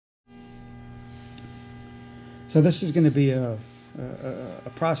So this is going to be a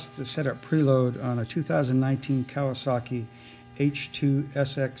process to set up preload on a 2019 Kawasaki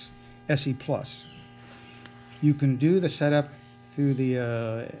H2Sx SE Plus. You can do the setup through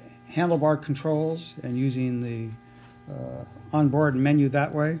the handlebar controls and using the onboard menu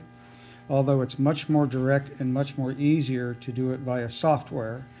that way, although it's much more direct and much more easier to do it via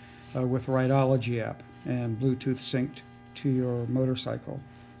software with RIdeology app and Bluetooth synced to your motorcycle,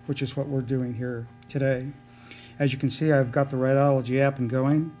 which is what we're doing here today. As you can see, I've got the RIdeology app and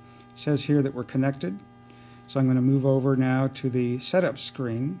going. It says here that we're connected. So I'm going to move over now to the setup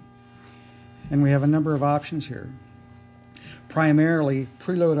screen. And we have a number of options here. Primarily,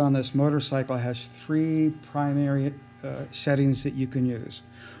 preload on this motorcycle has three primary settings that you can use.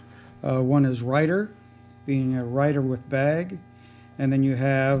 One is rider, being a rider with bag, and then you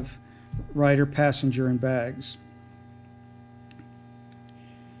have rider, passenger, and bags.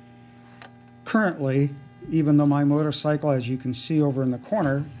 Currently, even though my motorcycle, as you can see over in the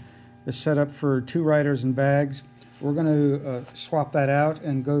corner, is set up for 2 riders and bags, we're going to swap that out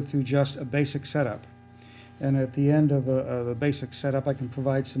and go through just a basic setup. And at the end of the basic setup, I can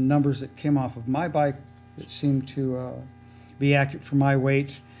provide some numbers that came off of my bike that seem to be accurate for my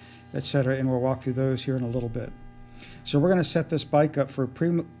weight, etc. And we'll walk through those here in a little bit. So we're going to set this bike up for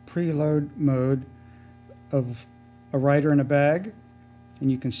preload mode of a rider and a bag.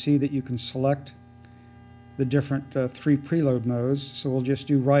 And you can see that you can select the different 3 preload modes. So we'll just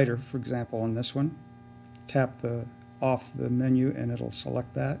do rider, for example, on this one. Tap off the menu and it'll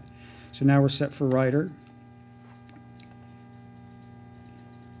select that. So now we're set for rider.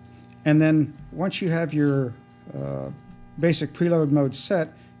 And then once you have your basic preload mode set,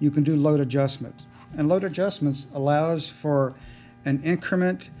 you can do load adjustment. And load adjustments allows for an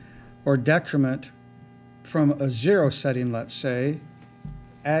increment or decrement from a 0 setting, let's say,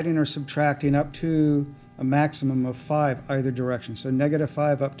 adding or subtracting up to a maximum of 5 either direction. So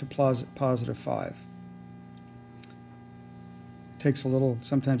 -5 up to +5.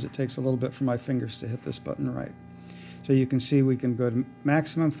 Sometimes it takes a little bit for my fingers to hit this button right. So you can see we can go to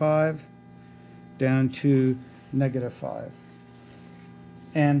maximum 5 down to -5.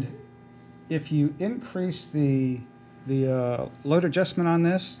 And if you increase the load adjustment on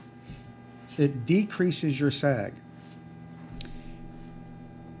this, it decreases your sag.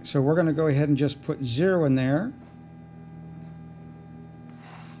 So we're going to go ahead and just put 0 in there.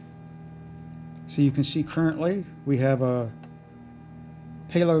 So you can see currently we have a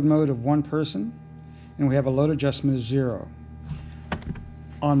payload mode of 1 person and we have a load adjustment of 0.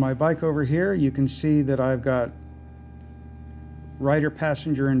 On my bike over here, you can see that I've got rider,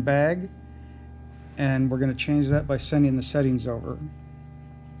 passenger, and bag, and we're going to change that by sending the settings over.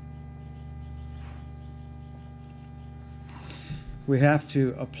 We have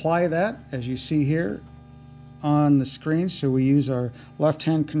to apply that, as you see here on the screen. So we use our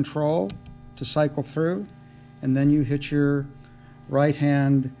left-hand control to cycle through, and then you hit your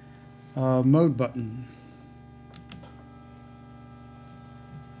right-hand mode button.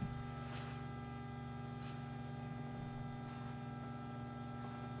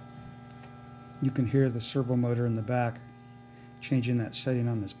 You can hear the servo motor in the back changing that setting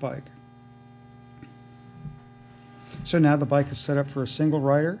on this bike. So now the bike is set up for a single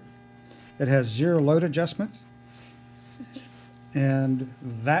rider. It has 0 load adjustment. And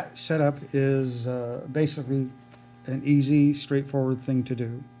that setup is basically an easy, straightforward thing to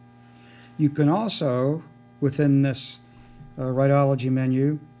do. You can also, within this RIdeology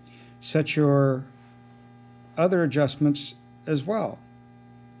menu, set your other adjustments as well.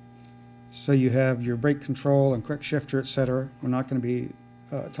 So you have your brake control and quick shifter, etc. We're not going to be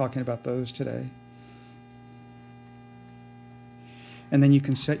talking about those today. And then you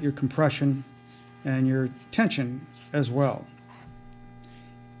can set your compression and your tension as well.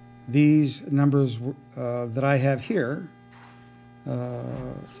 These numbers that I have here,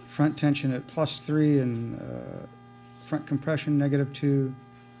 front tension at +3 and front compression -2,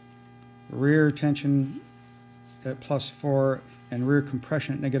 rear tension at +4 and rear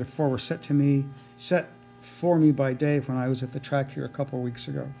compression at -4 were set for me by Dave when I was at the track here a couple of weeks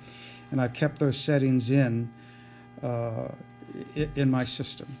ago. And I've kept those settings in my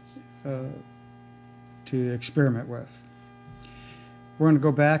system to experiment with. We're going to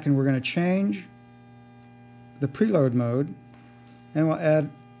go back and we're going to change the preload mode, and we'll add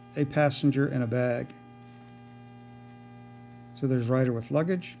a passenger and a bag. So there's rider with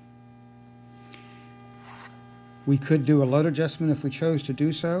luggage. We could do a load adjustment if we chose to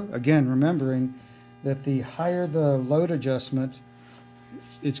do so. Again, remembering that the higher the load adjustment,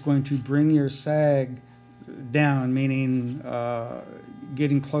 it's going to bring your sag down, meaning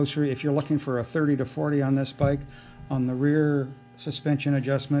getting closer. If you're looking for a 30 to 40 on this bike, on the rear suspension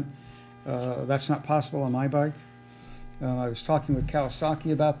adjustment, that's not possible on my bike. I was talking with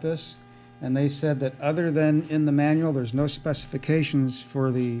Kawasaki about this, and they said that other than in the manual, there's no specifications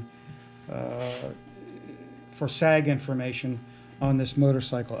for the for sag information on this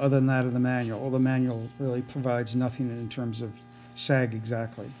motorcycle other than that of the manual. Well, the manual really provides nothing in terms of sag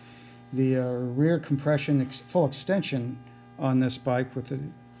exactly. The rear compression full extension on this bike with the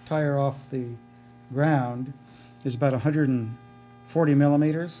tire off the ground is about 140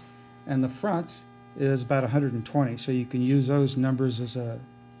 millimeters, and the front is about 120. So you can use those numbers as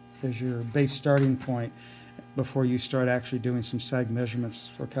your base starting point before you start actually doing some sag measurements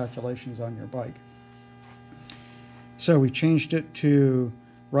or calculations on your bike. So we changed it to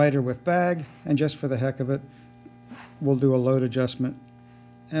rider with bag, and just for the heck of it, we'll do a load adjustment,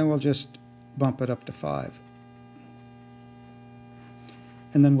 and we'll just bump it up to 5.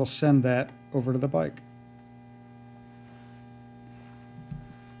 And then we'll send that over to the bike.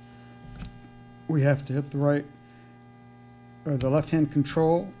 We have to hit the right or the left-hand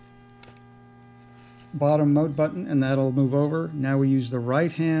control bottom mode button, and that'll move over. Now we use the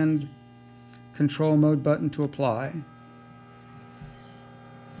right-hand control mode button to apply.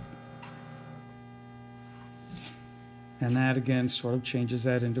 And that again sort of changes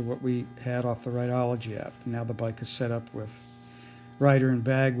that into what we had off the RIdeology app. Now the bike is set up with rider and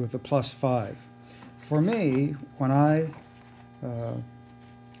bag with a +5. For me, when I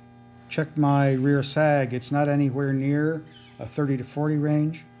checked my rear sag, it's not anywhere near a 30 to 40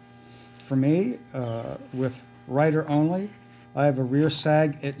 range. For me, with rider only, I have a rear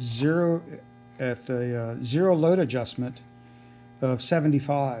sag at zero load adjustment of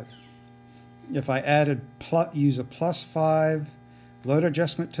 75. If I use a +5 load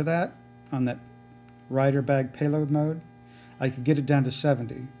adjustment to that on that rider bag payload mode, I could get it down to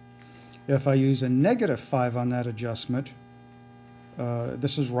 70. If I use a -5 on that adjustment,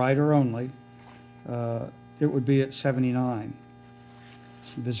 this is rider only, it would be at 79.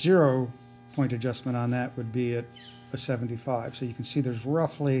 The 0 point adjustment on that would be at a 75. So you can see there's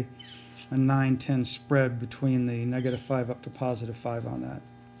roughly a 9-10 spread between the -5 up to +5 on that.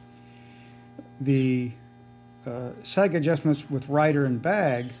 The sag adjustments with rider and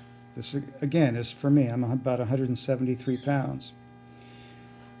bag, this again is for me, I'm about 173 pounds.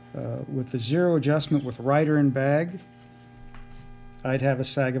 With the 0 adjustment with rider and bag, I'd have a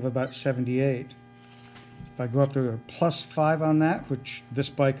sag of about 78. If I go up to a +5 on that, which this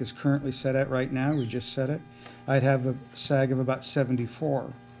bike is currently set at right now, we just set it, I'd have a sag of about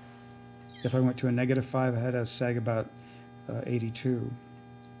 74. If I went to a -5, I had a sag about 82.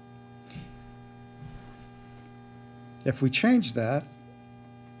 If we change that,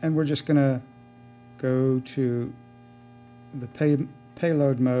 and we're just going to go to the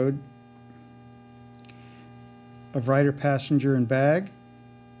payload mode of rider, passenger, and bag,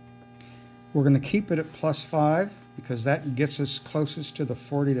 we're going to keep it at +5 because that gets us closest to the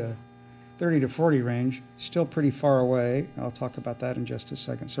 30 to 40 range. Still pretty far away. I'll talk about that in just a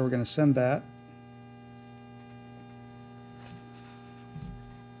second. So we're going to send that.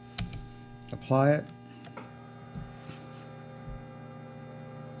 Apply it.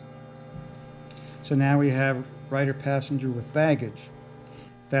 So now we have rider passenger with baggage.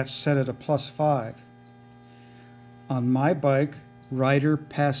 That's set at a +5. On my bike, rider,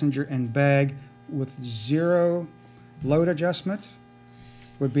 passenger, and bag with 0 load adjustment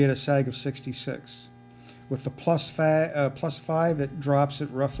would be at a sag of 66. With the +5, it drops it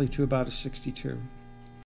roughly to about a 62.